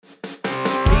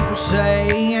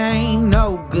say I ain't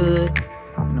no good,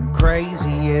 and I'm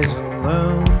crazy as a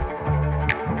loon.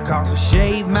 Cause I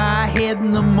shave my head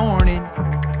in the morning,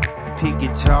 pick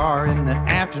guitar in the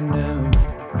afternoon.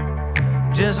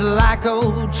 Just like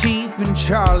old Chief and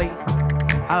Charlie,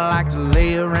 I like to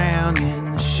lay around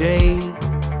in the shade.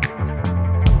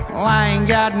 Well, I ain't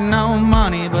got no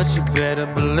money, but you better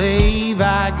believe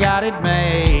I got it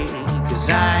made.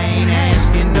 Cause I ain't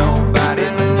asking nobody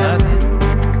for nothing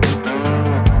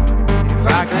if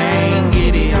I can't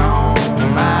get it on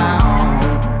my own.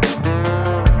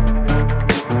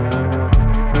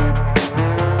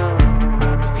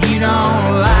 If you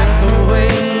don't like the way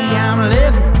I'm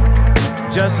living,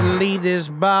 just leave this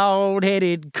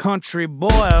bald-headed country boy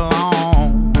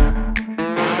alone.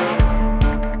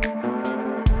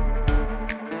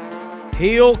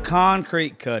 Hill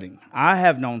Concrete Cutting. I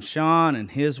have known Sean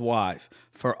and his wife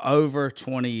for over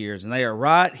 20 years, and they are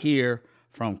right here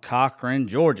from Cochran,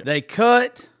 Georgia. They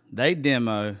cut, they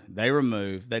demo, they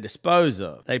remove, they dispose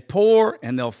of, they pour,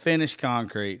 and they'll finish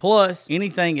concrete, plus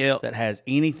anything else that has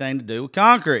anything to do with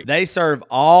concrete. They serve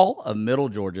all of Middle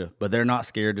Georgia, but they're not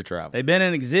scared to travel. They've been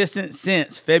in existence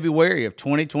since February of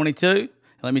 2022.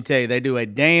 Let me tell you, they do a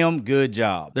damn good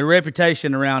job. Their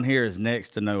reputation around here is next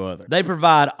to no other. They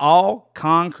provide all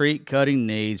concrete cutting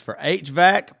needs for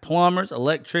HVAC, plumbers,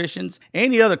 electricians,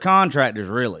 any other contractors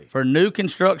really, for new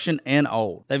construction and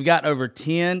old. They've got over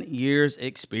 10 years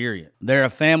experience. They're a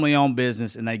family-owned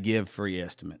business and they give free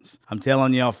estimates. I'm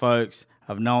telling y'all folks,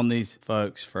 I've known these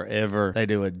folks forever. They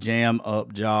do a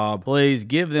jam-up job. Please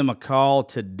give them a call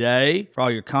today for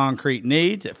all your concrete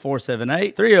needs at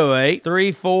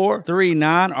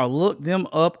 478-308-3439 or look them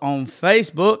up on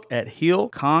Facebook at Hill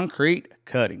Concrete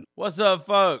Cutting. What's up,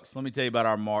 folks? Let me tell you about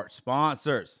our March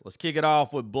sponsors. Let's kick it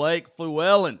off with Blake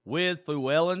Fluellen with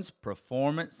Fluellen's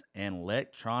Performance and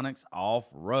Electronics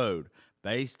Off-Road,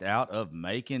 based out of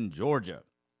Macon, Georgia.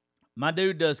 My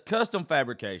dude does custom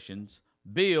fabrications,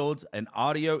 builds, and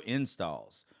audio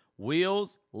installs,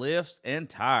 wheels, lifts, and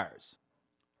tires.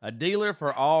 A dealer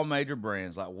for all major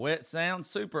brands like Wet Sound,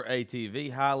 Super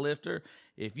ATV, High Lifter.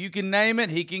 If you can name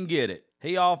it, he can get it.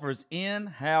 He offers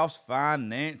in-house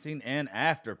financing and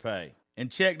afterpay. And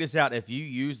check this out. If you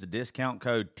use the discount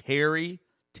code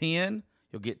Terry10,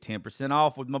 you'll get 10%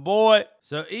 off with my boy.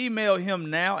 So email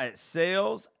him now at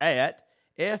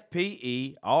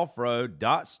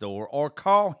sales@fpeoffroad.store or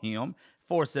call him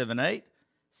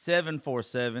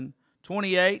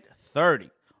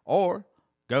 478-747-2830, or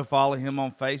go follow him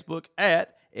on Facebook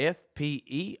at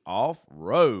FPE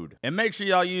Off-Road. And make sure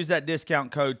y'all use that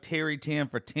discount code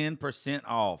Terry10 for 10%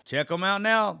 off. Check them out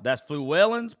now. That's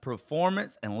Fluellen's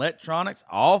Performance and Electronics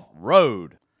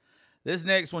Off-Road. This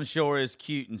next one sure is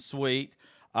cute and sweet.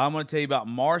 I'm going to tell you about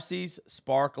Marcy's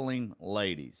Sparkling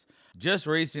Ladies. Just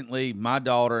recently, my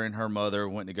daughter and her mother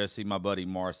went to go see my buddy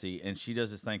Marcy, and she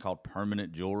does this thing called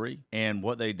permanent jewelry. And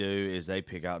what they do is they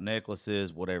pick out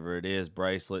necklaces, whatever it is,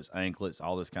 bracelets, anklets,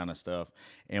 all this kind of stuff.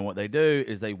 And what they do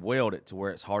is they weld it to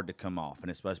where it's hard to come off. And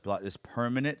it's supposed to be like this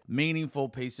permanent, meaningful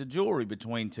piece of jewelry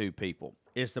between two people.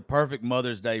 It's the perfect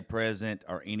Mother's Day present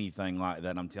or anything like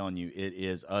that. I'm telling you, it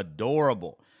is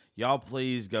adorable. Y'all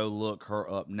please go look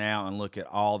her up now and look at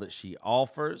all that she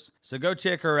offers. So go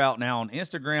check her out now on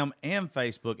Instagram and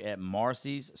Facebook at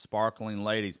Marcy's Sparkling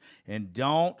Ladies. And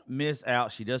don't miss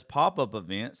out. She does pop-up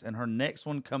events, and her next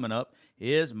one coming up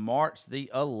is March the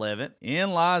 11th in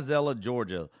Lizella,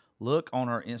 Georgia. Look on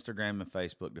her Instagram and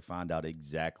Facebook to find out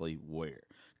exactly where.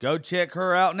 Go check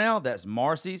her out now. That's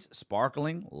Marcy's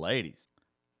Sparkling Ladies.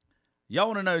 Y'all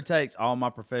want to know who takes all my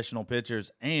professional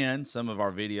pictures and some of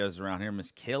our videos around here?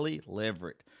 Miss Kelly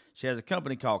Leverett. She has a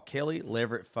company called Kelly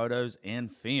Leverett Photos and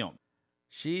Film.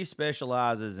 She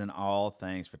specializes in all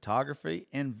things photography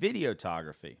and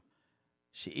videography.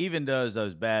 She even does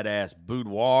those badass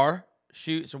boudoir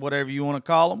shoots or whatever you want to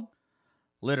call them.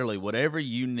 Literally, whatever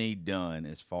you need done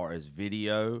as far as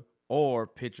video or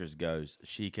pictures goes,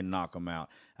 she can knock them out.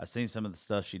 I've seen some of the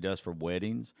stuff she does for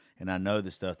weddings, and I know the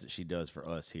stuff that she does for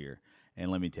us here. And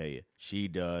let me tell you, she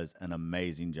does an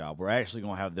amazing job. We're actually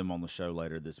going to have them on the show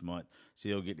later this month, so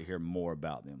you'll get to hear more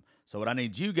about them. So what I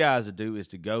need you guys to do is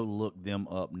to go look them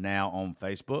up now on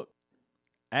Facebook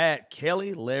at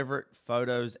Kelly Leverett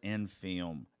Photos and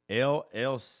Film,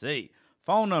 LLC.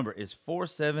 Phone number is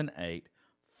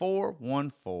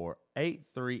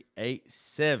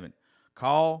 478-414-8387.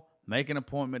 Call, make an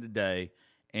appointment today,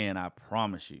 and I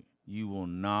promise you, you will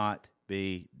not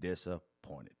be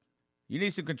disappointed. You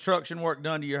need some construction work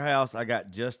done to your house? I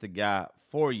got just the guy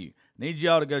for you. Need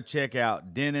y'all to go check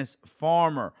out Dennis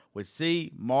Farmer with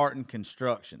C. Martin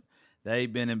Construction.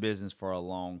 They've been in business for a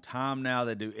long time now.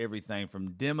 They do everything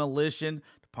from demolition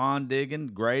to pond digging,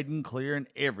 grading, clearing,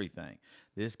 everything.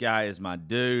 This guy is my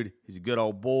dude. He's a good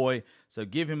old boy. So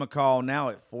give him a call now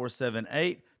at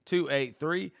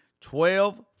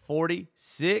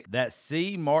 478-283-1246. That's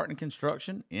C. Martin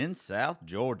Construction in South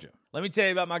Georgia. Let me tell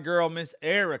you about my girl, Miss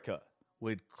Erica,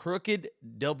 with Crooked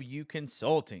W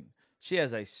Consulting. She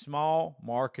has a small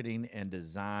marketing and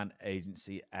design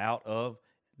agency out of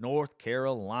North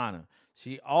Carolina.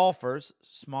 She offers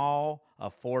small,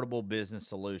 affordable business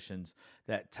solutions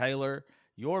that tailor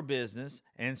your business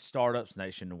and startups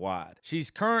nationwide. She's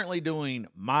currently doing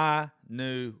my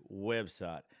new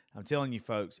website. I'm telling you,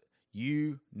 folks,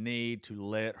 you need to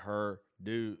let her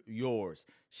do yours.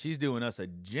 She's doing us a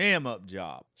jam-up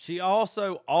job. She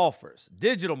also offers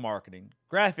digital marketing,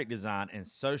 graphic design, and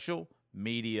social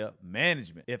media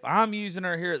management. If I'm using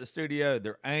her here at the studio,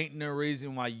 there ain't no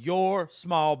reason why your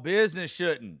small business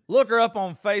shouldn't. Look her up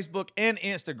on Facebook and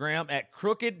Instagram at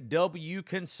Crooked W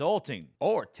Consulting,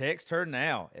 or text her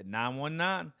now at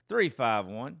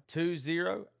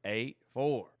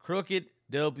 919-351-2084. Crooked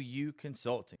W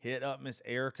Consulting. Hit up Miss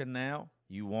Erica now.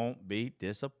 You won't be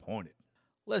disappointed.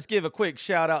 Let's give a quick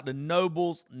shout out to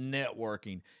Nobles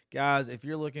Networking. Guys, if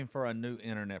you're looking for a new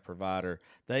internet provider,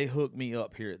 they hook me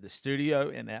up here at the studio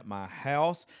and at my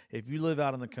house. If you live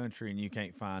out in the country and you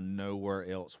can't find nowhere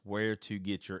else where to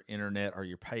get your internet, or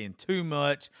you're paying too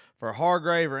much for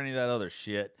Hargrave or any of that other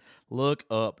shit, look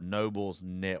up Nobles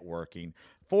Networking.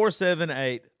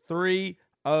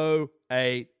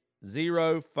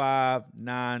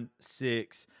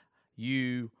 478-308-0596.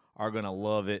 You are going to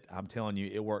love it. I'm telling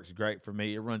you, it works great for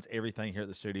me. It runs everything here at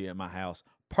the studio at my house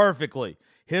perfectly.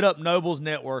 Hit up Nobles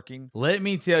Networking. Let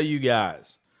me tell you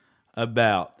guys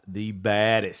about the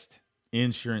baddest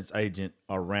insurance agent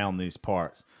around these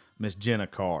parts, Miss Jenna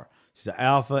Carr. She's an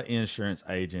Alpha insurance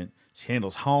agent. She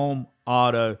handles home,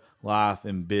 auto, life,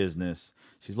 and business.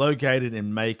 She's located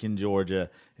in Macon, Georgia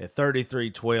at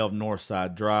 3312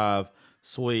 Northside Drive,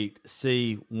 Suite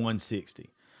C160.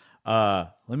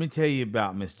 Let me tell you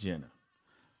about Miss Jenna.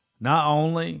 Not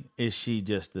only is she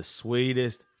just the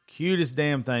sweetest, cutest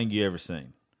damn thing you ever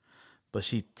seen, but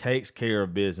she takes care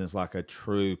of business like a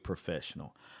true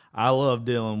professional. I love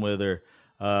dealing with her.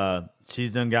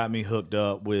 She's done got me hooked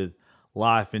up with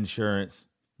life insurance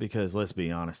because, let's be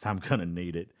honest, I'm going to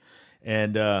need it.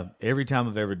 And every time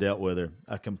I've ever dealt with her,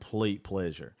 a complete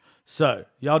pleasure. So,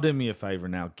 y'all do me a favor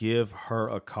now. Give her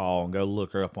a call and go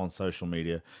look her up on social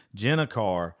media. Jenna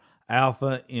Carr,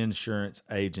 Alpha Insurance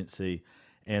Agency.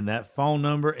 And that phone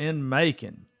number in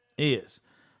Macon is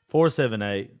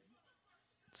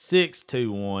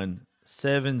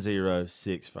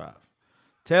 478-621-7065.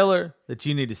 Tell her that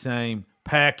you need the same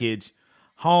package,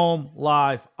 home,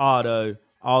 life, auto,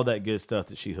 all that good stuff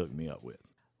that she hooked me up with.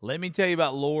 Let me tell you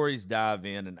about Lori's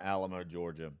Dive-In in Alamo,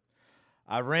 Georgia.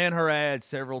 I ran her ad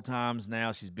several times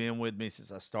now. She's been with me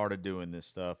since I started doing this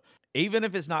stuff. Even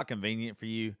if it's not convenient for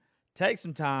you, take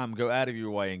some time, go out of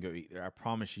your way, and go eat there. I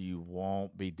promise you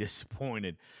won't be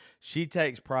disappointed. She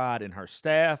takes pride in her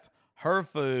staff, her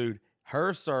food,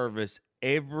 her service,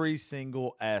 every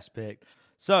single aspect.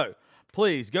 So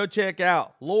please go check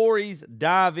out Lori's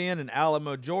Dive-In in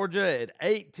Alamo, Georgia at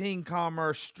 18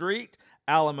 Commerce Street,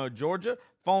 Alamo, Georgia.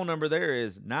 Phone number there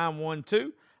is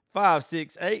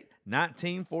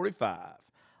 912-568-1945.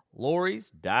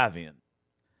 Lori's Dive-In.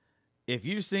 If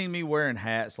you've seen me wearing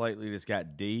hats lately that's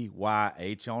got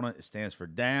DYH on it, it stands for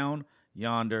Down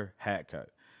Yonder Hat Co.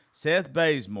 Seth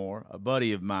Bazemore, a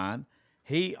buddy of mine,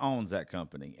 he owns that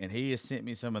company, and he has sent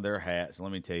me some of their hats.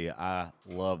 Let me tell you, I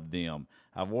love them.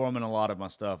 I've worn them in a lot of my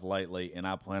stuff lately, and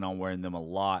I plan on wearing them a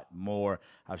lot more.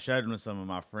 I've showed them to some of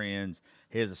my friends.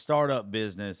 He has a startup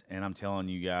business, and I'm telling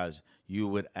you guys, you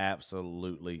would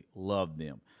absolutely love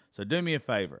them. So do me a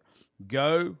favor.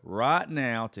 Go right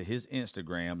now to his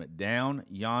Instagram at Down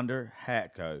Yonder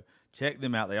Hat Co. Check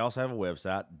them out. They also have a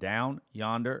website,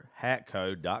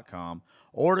 downyonderhatco.com.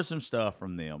 Order some stuff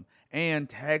from them and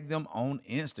tag them on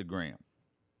Instagram.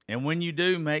 And when you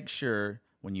do, make sure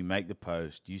when you make the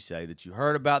post, you say that you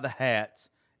heard about the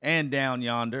hats and Down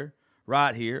Yonder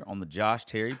right here on the Josh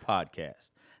Terry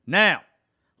Podcast. Now,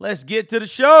 let's get to the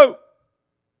show.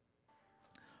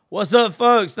 What's up,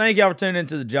 folks? Thank y'all for tuning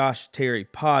into the Josh Terry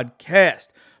Podcast.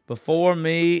 Before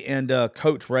me and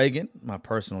Coach Reagan, my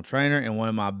personal trainer and one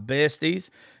of my besties,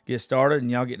 get started,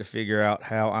 and y'all get to figure out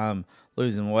how I'm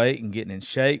losing weight and getting in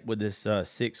shape with this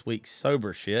 6-week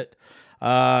sober shit,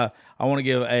 I want to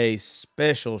give a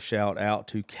special shout out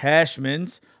to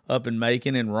Cashman's up in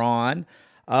Macon and Ron.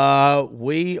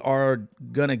 We are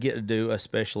going to get to do a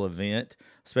special event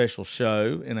special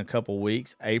show in a couple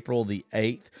weeks, April the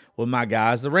 8th, with my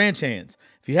guys, the Ranch Hands.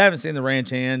 If you haven't seen the Ranch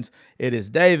Hands, it is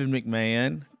David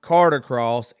McMahon, Carter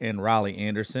Cross, and Riley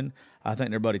Anderson. I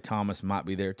think their buddy Thomas might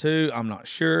be there too. I'm not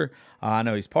sure. I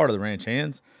know he's part of the Ranch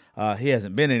Hands. He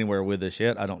hasn't been anywhere with us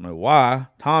yet. I don't know why.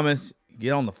 Thomas,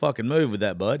 get on the fucking move with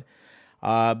that, bud.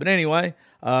 But anyway,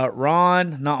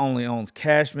 Ron not only owns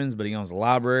Cashman's, but he owns the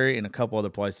library and a couple other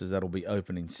places that'll be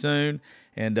opening soon.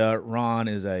 And Ron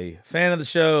is a fan of the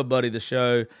show, a buddy of the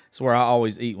show. It's where I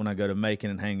always eat when I go to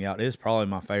Macon and hang out. It's probably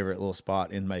my favorite little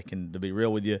spot in Macon, to be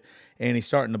real with you. And he's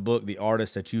starting to book the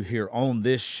artists that you hear on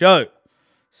this show.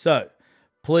 So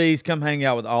please come hang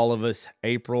out with all of us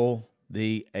April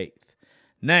the 8th.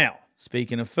 Now,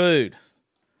 speaking of food,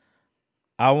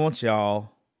 I want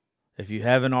y'all, if you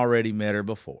haven't already met her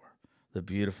before, the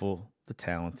beautiful, the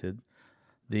talented,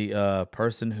 the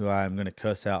person who I am going to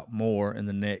cuss out more in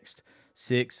the next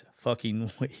 6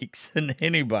 fucking weeks than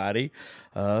anybody,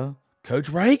 Coach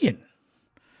Reagan.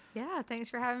 Yeah, thanks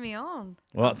for having me on.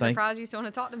 Well, I'm surprised you still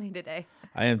want to talk to me today.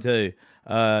 I am too.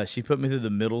 She put me through the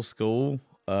middle school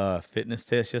fitness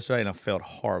test yesterday, and I failed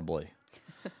horribly.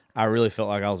 I really felt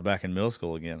like I was back in middle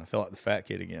school again. I felt like the fat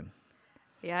kid again.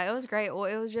 Yeah, it was great. Well,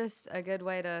 it was just a good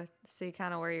way to see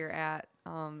kind of where you're at.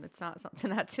 It's not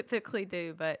something I typically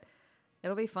do, but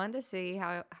it'll be fun to see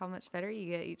how much better you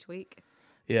get each week.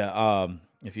 Yeah,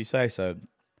 if you say so.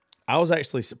 I was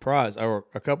actually surprised.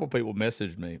 A couple people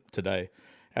messaged me today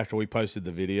after we posted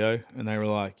the video, and they were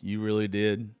like, you really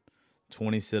did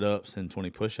 20 sit-ups and 20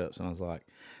 push-ups. And I was like,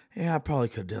 yeah, I probably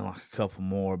could have done like a couple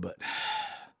more, but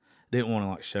didn't want to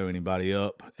like show anybody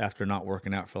up after not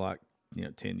working out for like,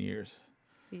 10 years.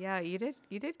 Yeah, you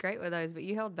did great with those, but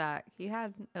you held back. You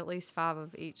had at least 5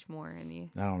 of each more in you.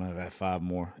 I don't know if I had 5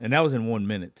 more. And that was in 1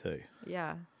 minute too.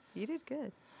 Yeah, you did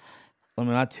good. I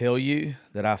mean, I tell you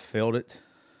that I felt it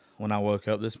when I woke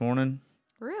up this morning.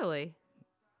 Really?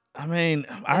 I mean,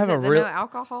 I have no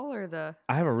alcohol or the.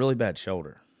 I have a really bad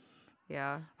shoulder.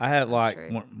 Yeah. I had like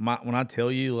when I tell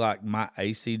you like my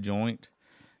AC joint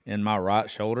in my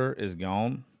right shoulder is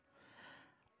gone.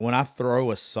 When I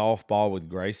throw a softball with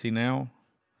Gracie now,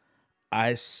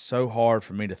 it's so hard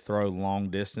for me to throw long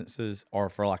distances or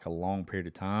for like a long period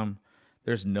of time.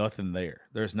 There's nothing there.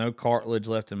 There's no cartilage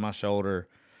left in my shoulder.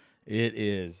 It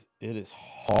is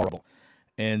horrible.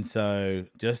 And so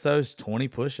just those 20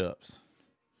 push-ups,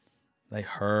 they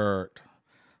hurt.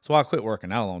 That's why I quit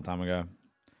working out a long time ago.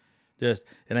 Just,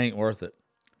 it ain't worth it.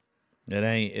 It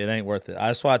ain't worth it.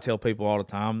 That's why I tell people all the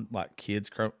time, like kids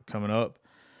coming up,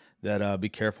 that be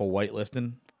careful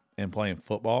weightlifting and playing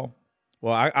football.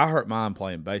 Well, I hurt mine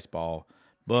playing baseball,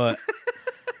 but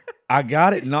I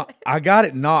got it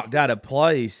knocked out of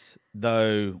place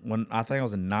though when I think I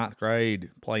was in 9th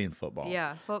grade playing football.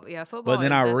 Yeah, football. But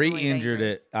then I re-injured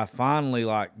dangerous. it. I finally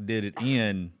did it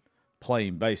in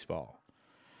playing baseball.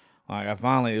 Like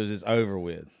it was just over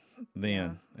with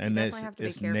then, and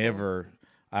it's never.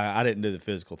 I didn't do the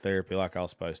physical therapy like I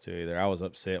was supposed to either. I was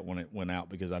upset when it went out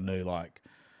because I knew like I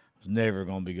was never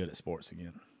going to be good at sports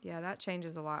again. Yeah, that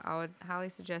changes a lot. I would highly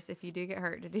suggest if you do get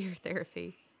hurt to do your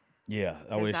therapy. Yeah,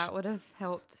 I wish that would have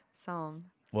helped some.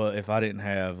 Well, if I didn't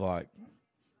have like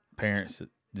parents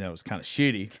that was kind of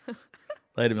shitty,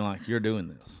 they'd have been like, "You're doing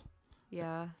this."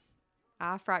 Yeah,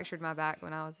 I fractured my back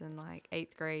when I was in like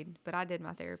 8th grade, but I did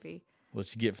my therapy.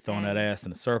 What you get for throwing that ass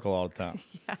in a circle all the time?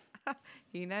 Yeah,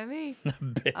 you know me.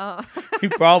 You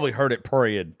probably heard it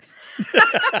praying.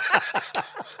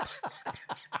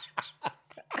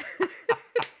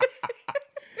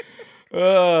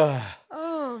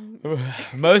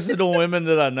 Most of the women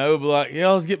that I know be like, yeah,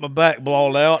 let's get my back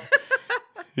blawed out.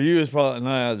 You was probably,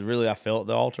 no, I fell at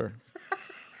the altar.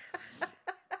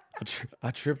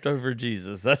 I tripped over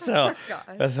Jesus. That's how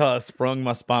I sprung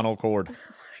my spinal cord.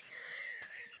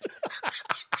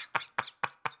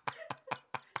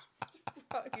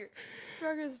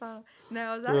 No,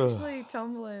 I was actually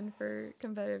tumbling for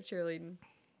competitive cheerleading.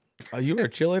 Oh, you were a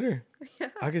cheerleader? Yeah.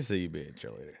 I can see you being a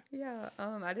cheerleader. Yeah.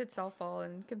 I did softball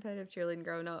and competitive cheerleading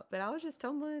growing up, but I was just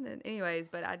tumbling and anyways,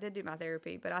 but I did do my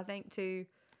therapy. But I think too,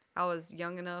 I was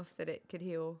young enough that it could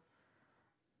heal.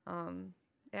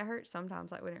 It hurts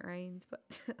sometimes like when it rains, but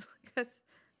that's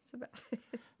about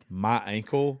it. My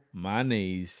ankle, my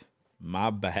knees, my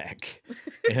back,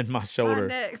 and my shoulder my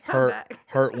neck,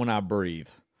 hurt when I breathe.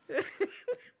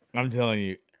 I'm telling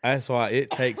you, that's why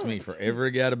it takes me forever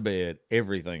to get out of bed.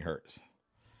 Everything hurts.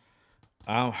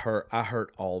 I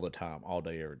hurt all the time, all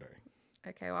day, every day.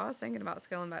 Okay, well, I was thinking about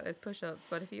scaling back those push-ups,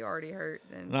 but if you already hurt,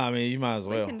 then no, I mean you might as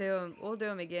well. We can do them. We'll do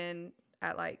them again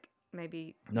at like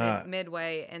maybe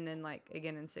midway, and then like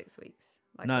again in 6 weeks.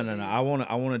 Like no. I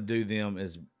want to do them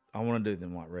to do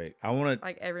them like Rick. I want to.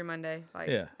 Like every Monday. Like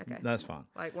Yeah, okay. that's fine.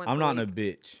 Like once I'm a not no week.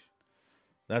 bitch.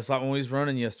 That's like when we was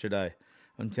running yesterday.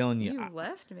 I'm telling you, You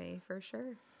left me for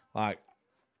sure. like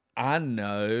I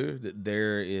know that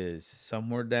there is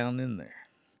somewhere down in there.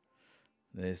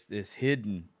 It's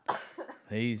hidden.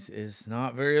 It's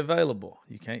not very available.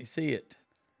 You can't see it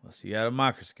unless you got a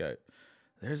microscope.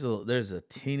 There's a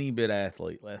teeny bit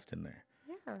athlete left in there,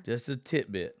 Yeah, just a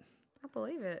tidbit. I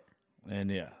believe it. And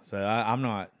yeah, so I'm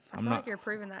not. I feel like you're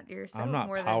proving that to yourself not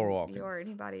more power than walking. you are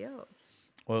anybody else.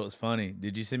 Well, it was funny.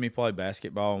 Did you see me play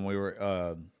basketball when we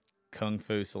were Kung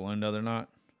Fu Saloon the other night?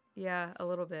 Yeah, a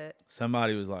little bit.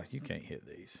 Somebody was like, "You can't hit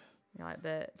these." Yeah, I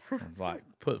bet. I was like,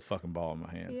 "Put the fucking ball in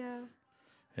my hand." Yeah,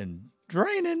 And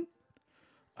draining.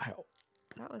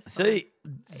 that was fun. See,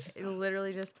 It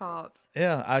literally just popped.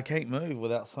 yeah, I can't move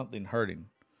without something hurting.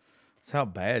 That's how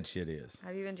bad shit is.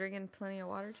 Have you been drinking plenty of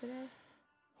water today?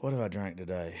 What have I drank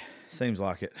today? Seems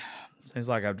like it. Seems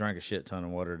like I've drank a shit ton of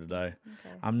water today.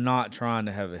 Okay. I'm not trying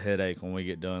to have a headache when we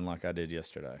get done like I did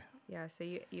yesterday. Yeah, so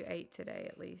you ate today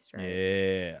at least, right?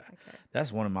 Yeah. Okay.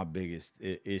 That's one of my biggest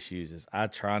issues is I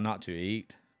try not to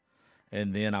eat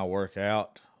and then I work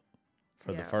out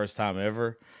for the Yeah. first time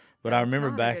ever. But Yeah, I it's remember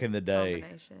not a back good in the day,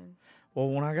 combination. well,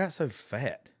 when I got so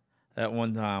fat that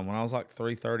one time when I was like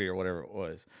 330 or whatever it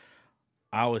was,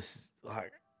 I was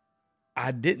like,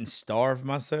 I didn't starve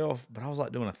myself, but I was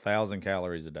like doing 1,000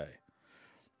 calories a day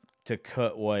to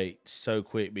cut weight so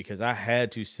quick because I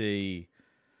had to see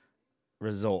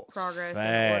results Progress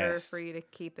fast. in order for you to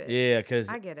keep it. Yeah, because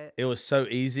I get it. it was so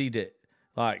easy to,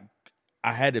 like,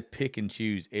 I had to pick and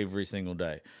choose every single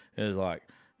day. It was like,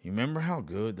 you remember how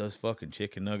good those fucking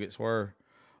chicken nuggets were?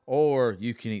 Or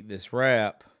you can eat this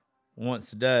wrap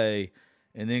once a day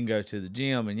and then go to the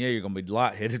gym, and yeah, you're gonna be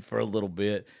lightheaded for a little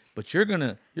bit, but you're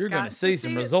gonna Got to see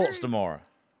some see it results through. tomorrow.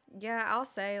 Yeah, I'll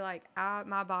say like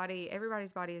my body,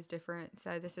 everybody's body is different.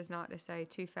 So this is not to say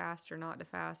too fast or not to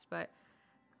fast, but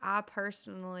I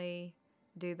personally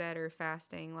do better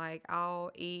fasting. Like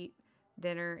I'll eat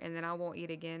dinner and then I won't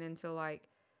eat again until like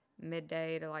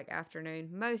midday to like afternoon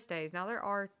most days. Now there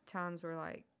are times where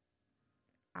like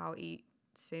I'll eat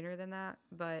sooner than that,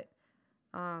 but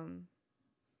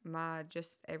my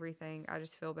just everything, I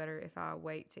just feel better if I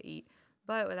wait to eat.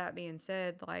 But with that being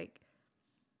said, like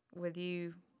with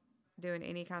you doing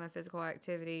any kind of physical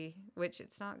activity, which I'm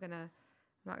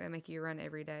not gonna make you run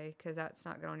every day because that's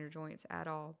not good on your joints at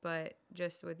all. But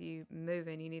just with you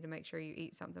moving, you need to make sure you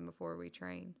eat something before we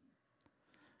train,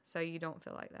 so you don't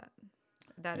feel like that.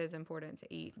 That is important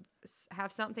to eat.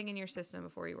 Have something in your system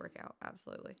before you work out.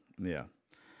 Absolutely. Yeah,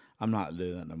 I'm not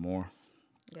doing that no more.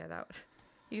 Yeah, that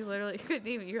you literally couldn't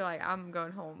even. You're like, I'm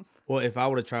going home. Well, if I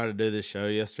would have tried to do this show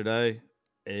yesterday,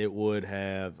 it would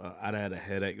have I'd had a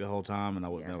headache the whole time, and I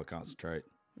wouldn't be able to concentrate.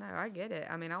 No, I get it.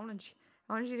 I mean, I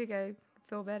wanted you to go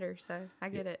feel better, so I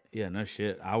get it. Yeah, no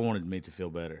shit. I wanted me to feel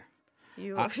better.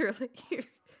 You look really cute.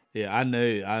 Yeah, I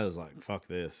knew. I was like, fuck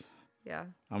this. Yeah.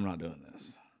 I'm not doing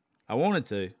this. I wanted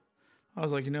to. I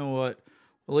was like, you know what?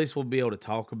 At least we'll be able to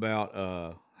talk about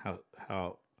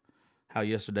how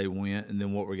yesterday went, and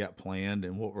then what we got planned,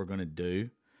 and what we're going to do,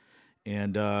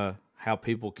 and how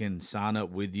people can sign up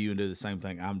with you and do the same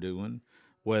thing I'm doing.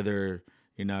 Whether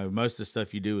most of the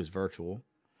stuff you do is virtual.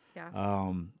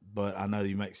 Yeah. But I know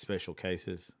you make special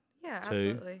cases. Yeah, too.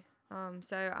 absolutely.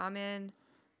 So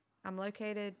I'm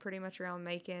located pretty much around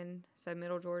Macon, so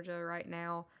Middle Georgia right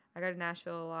now. I go to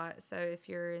Nashville a lot, so if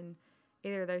you're in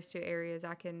either of those two areas,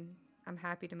 I'm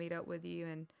happy to meet up with you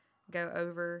and go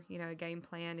over, a game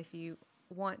plan if you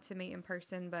want to meet in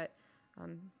person, but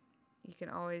you can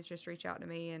always just reach out to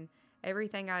me, and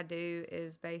everything I do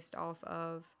is based off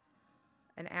of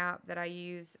an app that I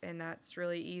use, and that's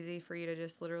really easy for you to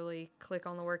just literally click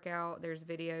on the workout. There's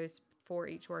videos for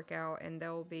each workout, and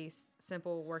there'll be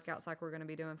simple workouts like we're going to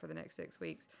be doing for the next 6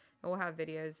 weeks, and we'll have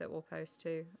videos that we'll post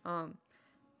too.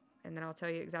 And then I'll tell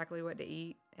you exactly what to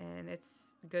eat, and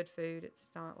it's good food.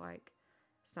 It's not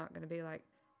going to be like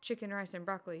chicken, rice, and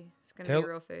broccoli. It's going to be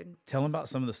real food. Tell them about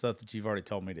some of the stuff that you've already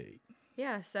told me to eat.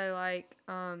 Yeah, so like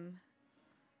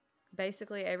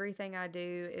basically everything I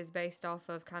do is based off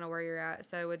of kind of where you're at.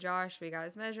 So with Josh, we got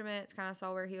his measurements, kind of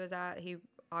saw where he was at. He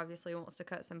obviously wants to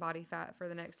cut some body fat for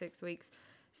the next 6 weeks.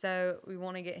 So we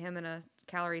want to get him in a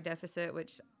calorie deficit,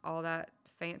 which all that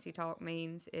fancy talk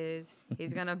means is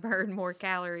he's going to burn more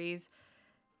calories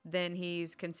than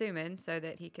he's consuming so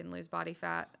that he can lose body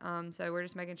fat. So we're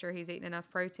just making sure he's eating enough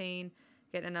protein,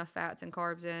 getting enough fats and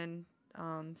carbs in.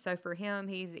 So for him,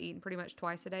 he's eating pretty much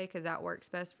twice a day because that works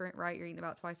best for him, right? You're eating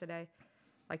about twice a day,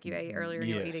 like you ate earlier, and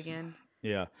you'll eat again.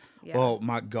 Yeah. Yeah. Well,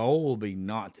 my goal will be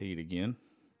not to eat again,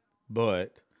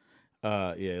 but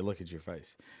Yeah, look at your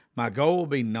face. My goal will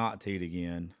be not to eat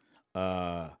again.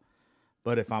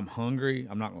 But if I'm hungry,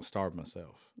 I'm not gonna starve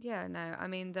myself. Yeah, no. I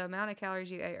mean, the amount of calories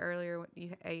you ate earlier,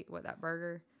 you ate that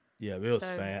burger. Yeah, but it was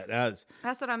So fat. that's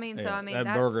what I mean. So Yeah, I mean,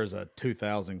 that burger's a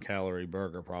 2,000 calorie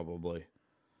burger probably.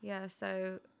 yeah.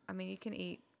 So I mean, you can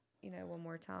eat, one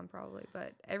more time probably.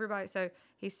 But everybody, so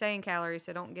he's saying calories,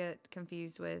 so don't get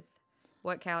confused with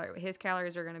his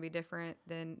calories are going to be different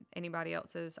than anybody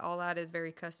else's. All that is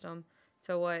very custom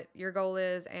to what your goal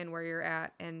is and where you're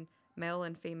at. And male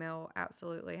and female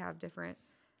absolutely have different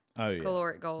Oh yeah.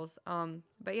 caloric goals.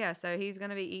 But yeah, so he's going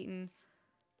to be eating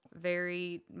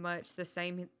very much the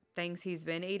same things he's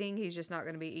been eating. He's just not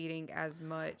going to be eating as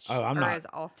much as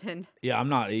often. Yeah, I'm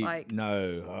not eating.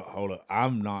 No, hold up.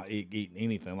 I'm not eating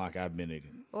anything like I've been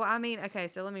eating. Well, I mean, okay,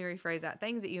 so let me rephrase that.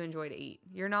 Things that you enjoy to eat.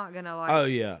 You're not going to Oh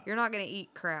yeah. You're not going to eat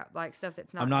crap, like stuff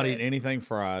that's not I'm not good. eating anything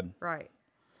fried. Right.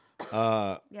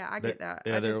 Yeah, I get that.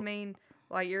 Yeah, I just mean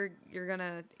like you're going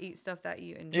to eat stuff that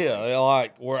you enjoy. Yeah,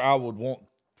 like where I would want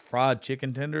fried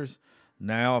chicken tenders.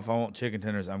 Now, if I want chicken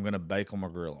tenders, I'm gonna bake them or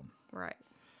grill them. Right.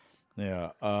 Yeah.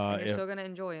 And you're still gonna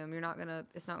enjoy them. You're not gonna.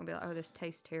 It's not gonna be like, oh, this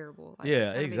tastes terrible. Like, yeah,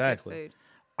 it's gonna exactly. Be good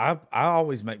food. I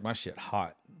always make my shit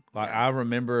hot. Like I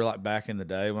remember, like back in the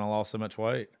day when I lost so much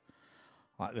weight,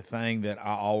 like the thing that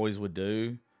I always would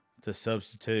do to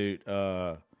substitute,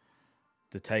 to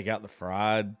take out the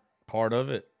fried part of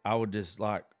it, I would just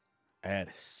like add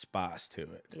spice to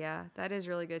it. Yeah, that is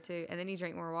really good too. And then you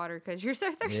drink more water because you're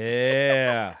so thirsty.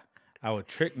 Yeah, I would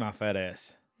trick my fat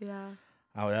ass. Yeah.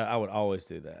 I would always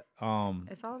do that.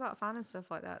 It's all about finding stuff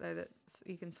like that though that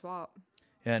you can swap.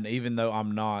 And even though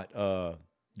I'm not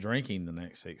drinking the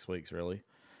next 6 weeks, really,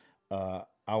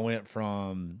 I went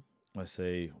from, let's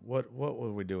see, what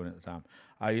were we doing at the time?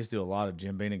 I used to do a lot of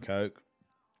Jim Beam and Coke.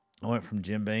 I went from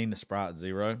Jim Beam to Sprite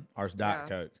Zero, or Diet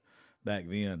Coke back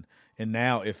then. And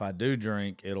now if I do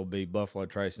drink, it'll be Buffalo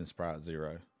Trace and Sprite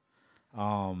Zero.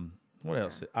 What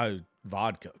else? Oh,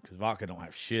 vodka, because vodka don't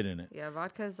have shit in it. Yeah,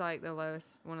 vodka's like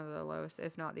one of the lowest,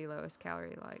 if not the lowest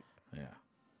calorie,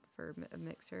 for a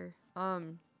mixer.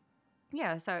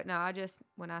 Yeah, so no,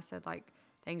 when I said like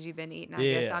things you've been eating, I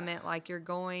guess I meant like you're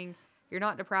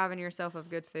not depriving yourself of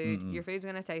good food. Mm-mm. Your food's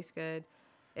going to taste good.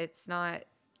 It's not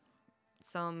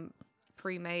some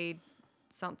pre-made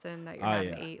something that you're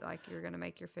having to eat. Like you're going to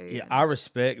make your food. Yeah, I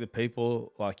respect the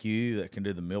people like you that can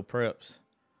do the meal preps.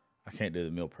 I can't do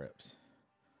the meal preps.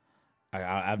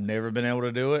 I've never been able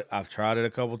to do it. I've tried it a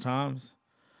couple times,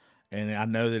 and I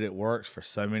know that it works for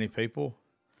so many people.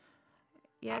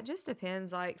 Yeah, it just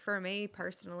depends. Like for me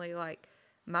personally, like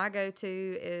my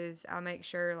go-to is I make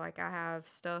sure like I have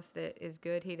stuff that is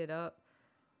good heated up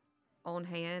on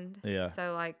hand. Yeah.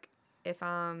 So like if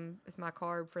my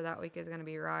carb for that week is going to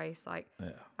be rice, like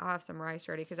I'll have some rice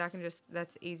ready because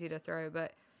that's easy to throw.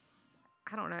 But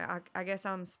I don't know. I guess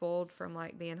I'm spoiled from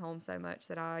like being home so much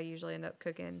that I usually end up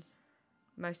cooking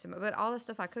most of it. But all the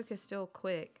stuff I cook is still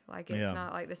quick. Like it's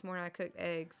not like this morning I cooked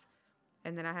eggs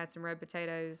and then I had some red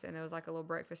potatoes and it was like a little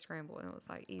breakfast scramble and it was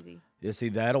like easy. Yeah, see,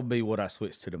 that'll be what I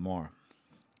switch to tomorrow.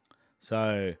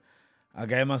 So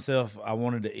I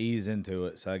wanted to ease into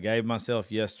it. So I gave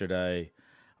myself yesterday,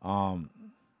 I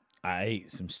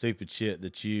ate some stupid shit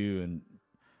that you and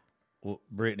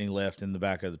Brittany left in the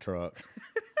back of the truck.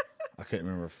 I couldn't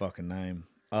remember her fucking name.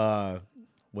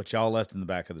 What y'all left in the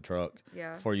back of the truck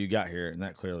before you got here, and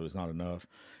that clearly was not enough.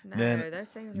 No, those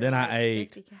things then like I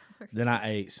ate 50 calories. Then I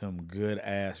ate some good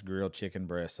ass grilled chicken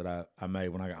breasts that I made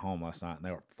when I got home last night, and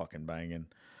they were fucking banging.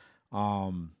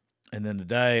 And then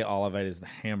today all I've ate is the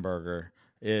hamburger.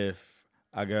 If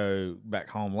I go back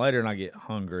home later and I get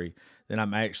hungry, then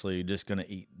I'm actually just gonna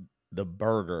eat the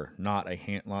burger, not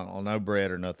no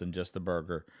bread or nothing, just the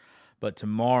burger. But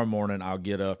tomorrow morning I'll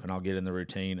get up and I'll get in the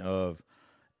routine of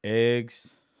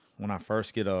eggs when I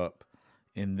first get up,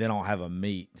 and then I'll have a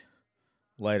meat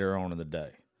later on in the day.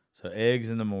 So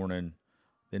eggs in the morning,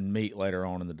 then meat later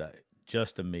on in the day.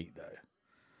 Just a meat though.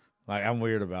 Like I'm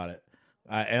weird about it.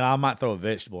 And I might throw a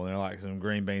vegetable in there, like some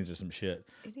green beans or some shit.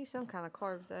 You need some kind of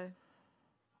carbs though.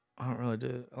 I don't really do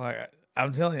it. Like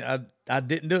I'm telling you, I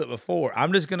didn't do it before.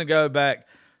 I'm just gonna go back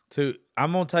to.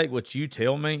 I'm gonna take what you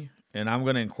tell me, and I'm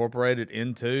gonna incorporate it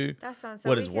into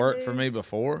what has worked for me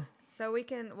before. So we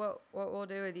can what we'll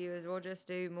do with you is we'll just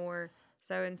do more.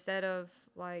 So instead of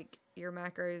like your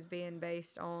macros being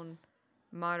based on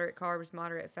moderate carbs,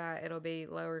 moderate fat, it'll be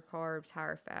lower carbs,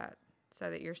 higher fat, so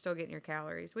that you're still getting your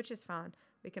calories, which is fine.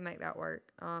 We can make that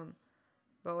work.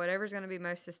 But whatever's going to be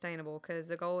most sustainable, because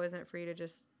the goal isn't for you to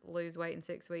just lose weight in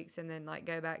 6 weeks and then like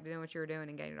go back to doing what you were doing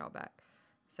and gain it all back.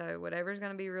 So whatever's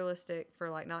going to be realistic for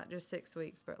like not just 6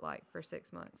 weeks, but like for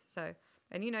 6 months. So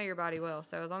And you know your body well,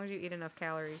 so as long as you eat enough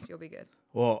calories, you'll be good.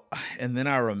 Well, and then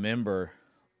I remember,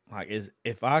 like,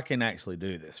 if I can actually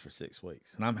do this for 6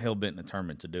 weeks, and I'm hell bent and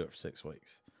determined to do it for 6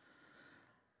 weeks,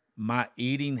 my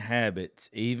eating habits,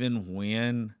 even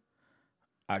when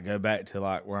I go back to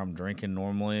like where I'm drinking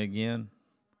normally again,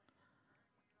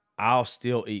 I'll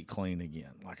still eat clean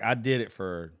again. Like I did it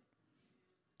for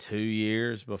 2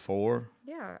 years before.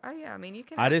 Yeah. Oh, yeah. I mean, you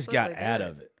can. I just got absolutely do out it.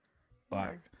 of it.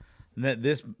 Like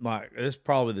this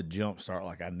probably the jump start.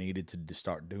 Like I needed to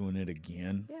start doing it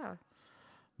again. Yeah.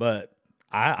 But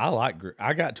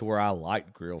I got to where I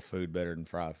liked grilled food better than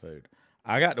fried food.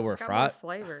 I got to where It's got more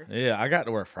flavor. Yeah, I got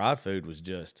to where fried food was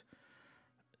just.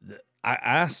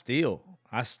 I still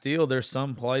there's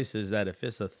some places that if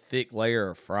it's a thick layer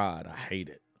of fried, I hate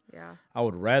it. Yeah. I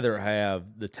would rather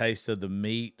have the taste of the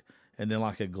meat and then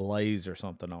like a glaze or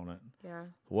something on it. Yeah.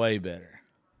 Way better.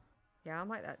 Yeah, I'm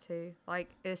like that too. Like,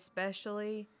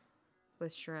 especially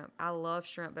with shrimp. I love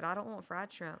shrimp, but I don't want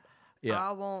fried shrimp. Yeah.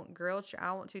 I want grilled shrimp.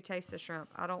 I want to taste the shrimp.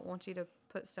 I don't want you to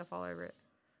put stuff all over it.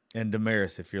 And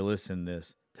Damaris, if you're listening to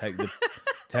this, take the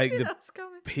That's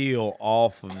coming. peel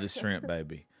off of the shrimp,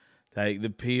 baby. Take the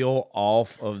peel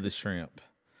off of the shrimp.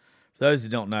 For those who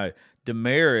don't know,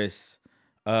 Damaris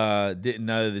didn't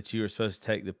know that you were supposed to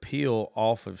take the peel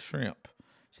off of shrimp.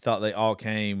 She thought they all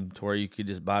came to where you could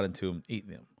just bite into them and eat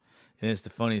them. And it's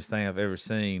the funniest thing I've ever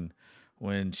seen.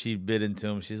 When she bit into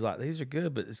them, she's like, "These are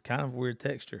good, but it's kind of weird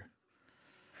texture."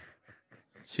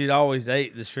 She'd always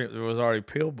ate the shrimp that was already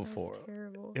peeled before. That's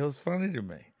terrible. It was funny to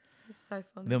me. It's so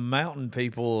funny. The mountain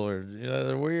people are,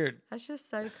 they're weird. That's just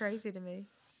so crazy to me.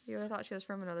 You would have thought she was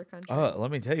from another country.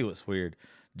 Let me tell you what's weird.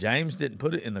 James didn't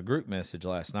put it in the group message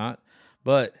last night,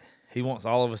 but he wants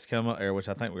all of us to come up there, which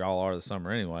I think we all are this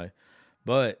summer anyway.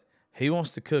 But he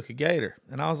wants to cook a gator.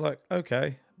 And I was like,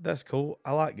 okay, that's cool.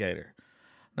 I like gator.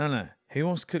 No. He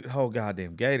wants to cook the whole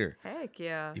goddamn gator. Heck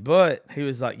yeah. But he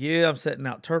was like, yeah, I'm setting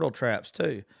out turtle traps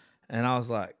too. And I was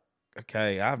like,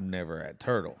 okay, I've never had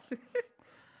turtle.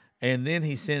 And then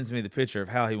he sends me the picture of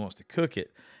how he wants to cook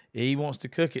it. He wants to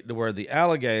cook it to where the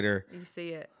alligator, You see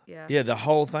it. Yeah. yeah, the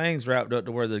whole thing's wrapped up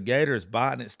to where the gator is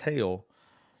biting its tail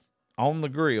on the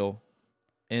grill,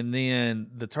 and then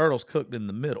the turtle's cooked in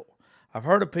the middle. I've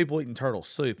heard of people eating turtle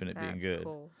soup and it being That's good.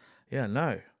 cool. Yeah,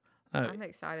 no. I'm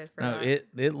excited for No, that.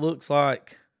 it looks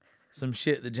like some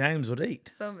shit that James would eat.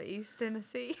 Some East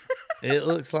Tennessee. It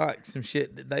looks like some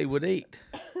shit that they would eat.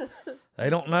 They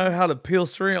don't know how to peel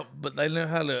shrimp, but they know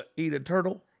how to eat a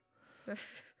turtle.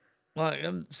 Like,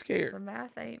 I'm The scared.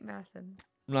 math ain't mathin'.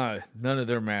 No, none of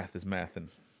their math is mathing.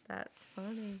 That's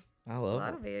funny. I Well,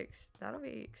 love it. that'll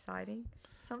be exciting.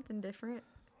 Something different.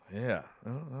 Yeah,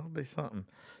 that'll be something.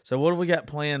 So what do we got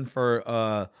planned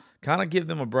for, kind of give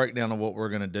them a breakdown of what we're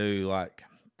going to do, like,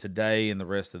 today and the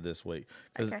rest of this week.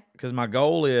 Okay. Because my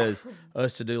goal is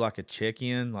us to do, like, a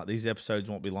check-in. Like, these episodes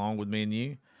won't be long with me and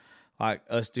you. Like,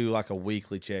 us do, like, a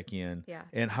weekly check-in. Yeah.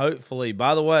 And hopefully,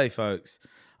 by the way, folks,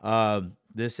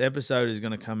 this episode is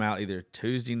going to come out either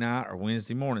Tuesday night or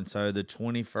Wednesday morning. So the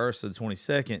 21st or the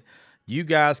 22nd, you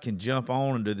guys can jump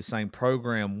on and do the same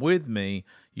program with me.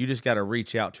 You just got to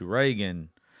reach out to Reagan,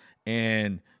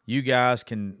 and you guys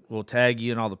we'll tag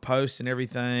you in all the posts and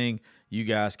everything. You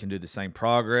guys can do the same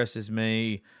progress as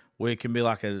me. We can be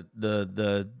like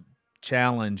the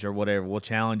challenge or whatever. We'll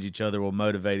challenge each other. We'll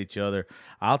motivate each other.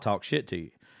 Will talk shit to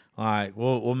you. Like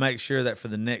we'll make sure that for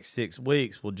the next 6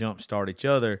 weeks we'll jumpstart each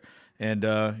other, and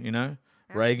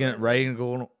Reagan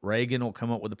will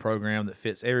come up with a program that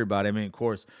fits everybody. I mean, of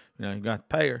course, you got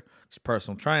to pay her. She's a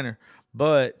personal trainer,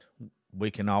 but we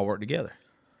can all work together.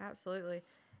 Absolutely.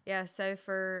 Yeah, so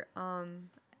for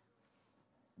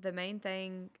the main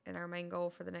thing and our main goal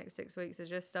for the next 6 weeks is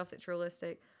just stuff that's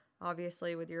realistic.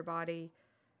 Obviously, with your body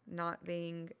not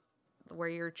being where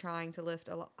you're trying to lift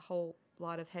a whole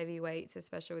lot of heavy weights,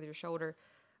 especially with your shoulder.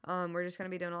 We're just going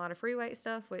to be doing a lot of free weight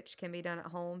stuff, which can be done at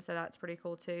home, so that's pretty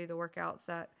cool too. The workouts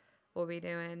that we'll be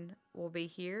doing will be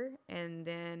here, and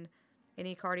then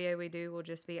any cardio we do will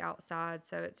just be outside.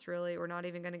 So it's really, we're not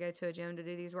even going to go to a gym to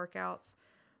do these workouts.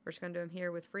 We're just going to do them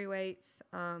here with free weights,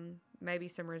 maybe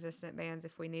some resistant bands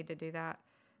if we need to do that.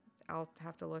 I'll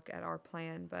have to look at our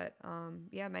plan, but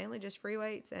yeah, mainly just free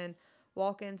weights and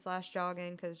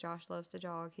walking/jogging because Josh loves to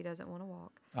jog. He doesn't want to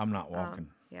walk. I'm not walking.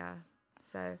 Yeah,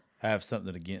 so I have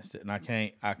something against it, and I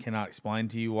cannot explain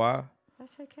to you why.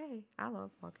 that's okay. I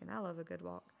love walking. I love a good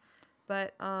walk.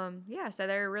 But yeah, so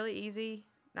they're really easy.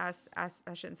 I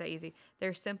shouldn't say easy.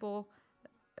 They're simple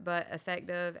but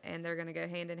effective, and they're going to go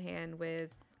hand in hand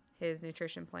with his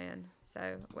nutrition plan.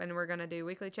 So when we're going to do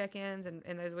weekly check-ins, and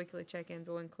those weekly check-ins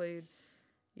will include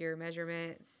your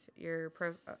measurements, your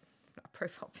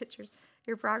profile pictures,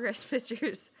 your progress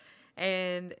pictures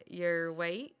and your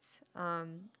weight,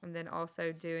 and then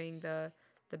also doing the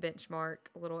benchmark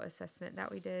little assessment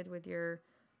that we did with your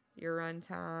run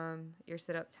time, your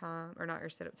sit up time, or not your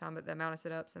sit up time, but the amount of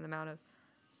sit ups and the amount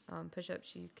of push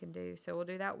ups you can do. So we'll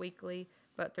do that weekly,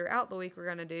 but throughout the week we're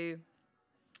gonna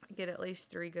get at least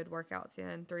 3 good workouts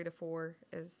in. 3 to 4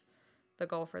 is the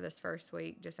goal for this first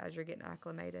week, just as you're getting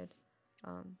acclimated.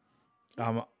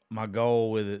 My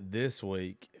goal with it this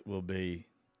week will be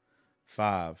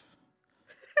 5.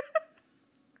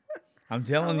 I'm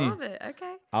telling I you, love it.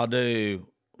 Okay. I'll do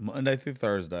Monday through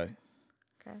Thursday.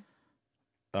 Okay.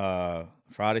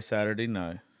 Friday, Saturday,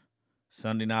 no.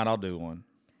 Sunday night, I'll do one.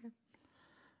 Okay.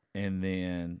 And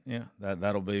then, yeah,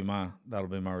 that'll be my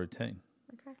routine.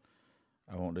 Okay.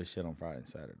 I won't do shit on Friday and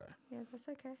Saturday. Yeah, that's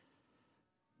okay.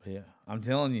 But yeah, I'm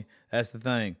telling you, that's the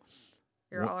thing.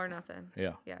 You're all or nothing.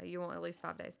 Yeah. Yeah, you want at least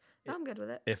 5 days. I'm good with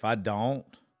it. If I don't,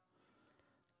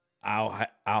 I'll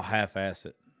half-ass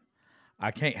it.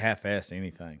 I can't half-ass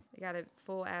anything. You got a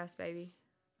full ass, baby.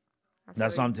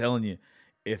 That's what I'm telling you.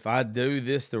 If I do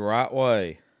this the right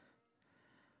way,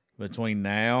 between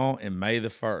now and May the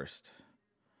 1st,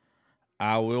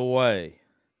 I will weigh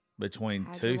between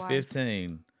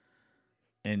 215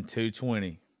 and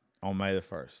 220 on May the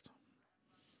 1st.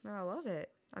 No, I love it.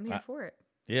 I'm here for it.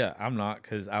 Yeah, I'm not,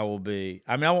 because I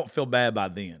won't feel bad by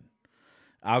then.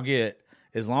 I'll get,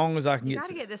 as long as I can You got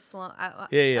to get this slump.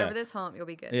 Yeah. Over this hump, you'll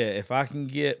be good. Yeah, if I can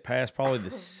get past probably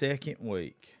the second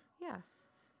week, Yeah.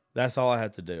 that's all I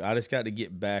have to do. I just got to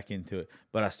get back into it.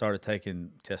 But I started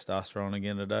taking testosterone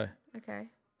again today. Okay.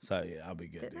 So, yeah, I'll be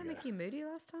good. Didn't that make you moody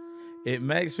last time? It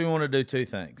makes me want to do 2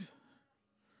 things.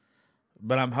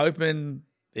 But I'm hoping,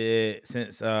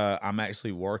 since I'm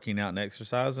actually working out and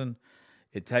exercising,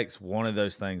 it takes one of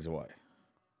those things away.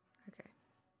 Okay.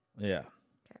 Yeah. Okay.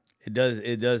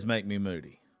 It does make me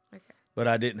moody. Okay. But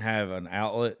I didn't have an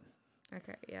outlet.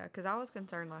 Okay. Yeah, because I was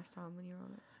concerned last time when you were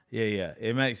on it. Yeah.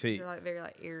 It makes me. You're like very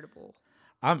irritable.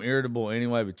 I'm irritable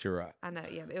anyway, but you're right. I know.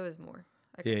 Yeah, but it was more.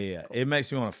 Okay, Yeah. cool. It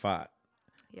makes me want to fight.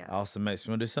 Yeah. Also makes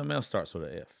me want to do something else starts with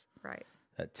an F. Right.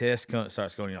 That test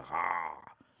starts going,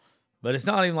 But it's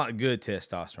not even like good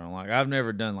testosterone. Like, I've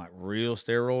never done like real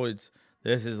steroids.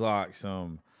 This is like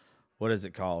some, what is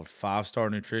it called?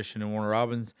 5-star nutrition in Warner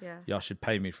Robins. Yeah. Y'all should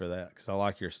pay me for that, because I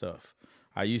like your stuff.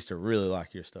 I used to really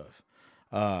like your stuff.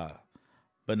 But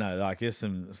no, like it's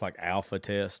like alpha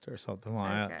test or something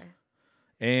like that. Okay.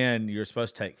 And you're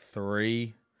supposed to take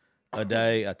 3 a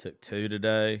day. I took 2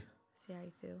 today. See how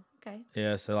you feel. Okay.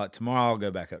 Yeah, so like tomorrow I'll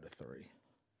go back up to 3.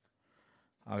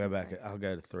 I'll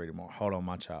go to 3 tomorrow. Hold on,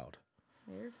 my child.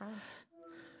 You're fine.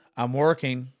 I'm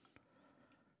working.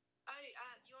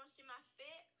 You want to see my fit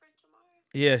for tomorrow?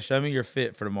 Yeah, show me your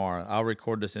fit for tomorrow. I'll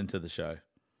record this into the show.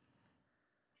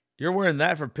 You're wearing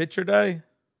that for picture day? Yeah.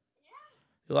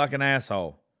 You're like an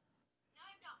asshole. No,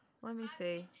 I don't. Let me My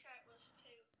see. pink shirt was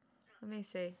too. Let me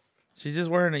see. She's just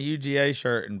wearing a UGA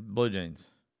shirt and blue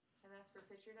jeans. And that's for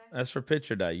picture day? That's for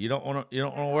picture day. You don't want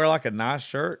to wear like a nice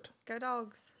shirt? Go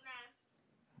dogs.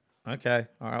 No. Okay.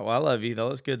 All right. Well, I love you. That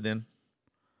looks good then.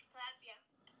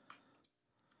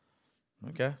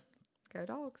 Love you. Okay. Go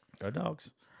dogs. Go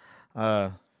dogs.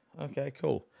 Okay,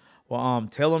 cool. Well,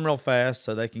 tell them real fast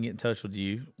so they can get in touch with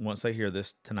you once they hear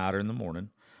this tonight or in the morning.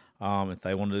 If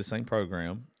they want to do the same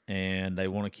program and they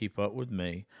want to keep up with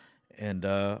me and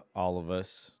all of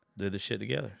us do the shit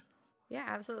together. Yeah,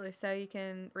 absolutely. So you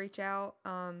can reach out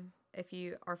if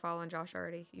you are following Josh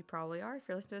already. You probably are if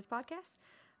you're listening to his podcast.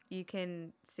 You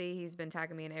can see he's been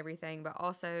tagging me in everything. But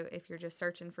also, if you're just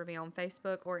searching for me on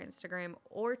Facebook or Instagram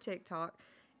or TikTok,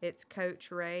 it's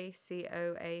Coach Ray,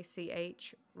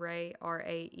 COACH, Ray,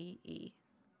 RAEE.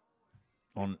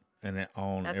 On That's everything.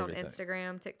 on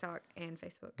Instagram, TikTok, and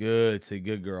Facebook. Good. See,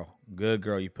 good girl. Good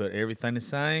girl. You put everything the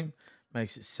same.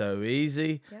 Makes it so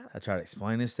easy. Yep. I try to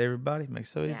explain this to everybody. Makes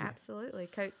it so easy. Yeah, absolutely.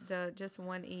 Just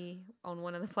one E on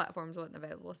one of the platforms wasn't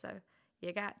available, so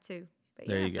you got to. But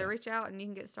There yeah, you so go. reach out and you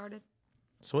can get started.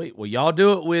 Sweet. Well, y'all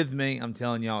do it with me. I'm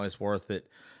telling y'all, it's worth it.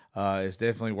 It's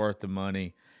definitely worth the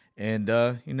money. And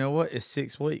you know what? It's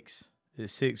 6 weeks.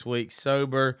 It's 6 weeks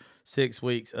sober, 6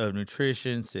 weeks of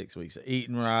nutrition, 6 weeks of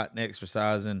eating right and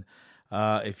exercising.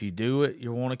 If you do it,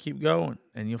 you'll want to keep going,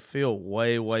 and you'll feel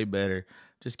way, way better.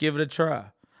 Just give it a try.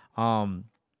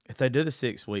 If they do the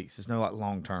 6 weeks, it's no like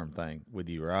long-term thing with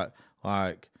you, right?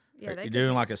 Like, Yeah, you're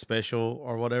doing like a special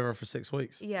or whatever for 6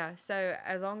 weeks. Yeah, so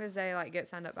as long as they get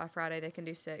signed up by Friday, they can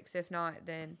do 6. If not,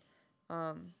 then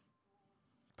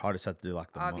Probably just have to do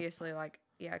like the month. obviously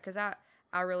because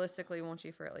I realistically want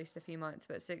you for at least a few months,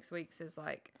 but 6 weeks is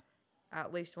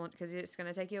at least one, because it's going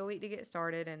to take you a week to get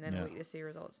started and then Yeah. a week to see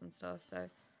results and stuff. So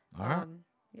All right.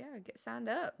 Yeah, get signed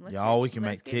up. Y'all, we can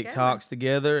make get TikToks going.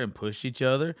 together and push each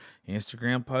other.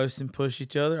 Instagram posts and push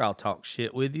each other. I'll talk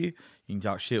shit with you. You can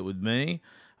talk shit with me.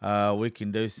 We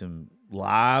can do some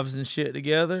lives and shit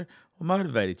together. We'll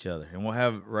motivate each other. And we'll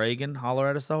have Reagan holler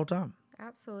at us the whole time.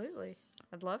 Absolutely.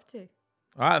 I'd love to.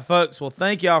 All right, folks. Well,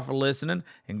 thank y'all for listening.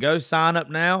 And go sign up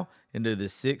now and do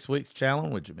this 6-week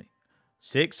challenge with me.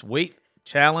 6-week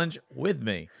challenge with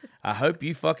me. I hope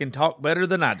you fucking talk better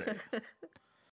than I do.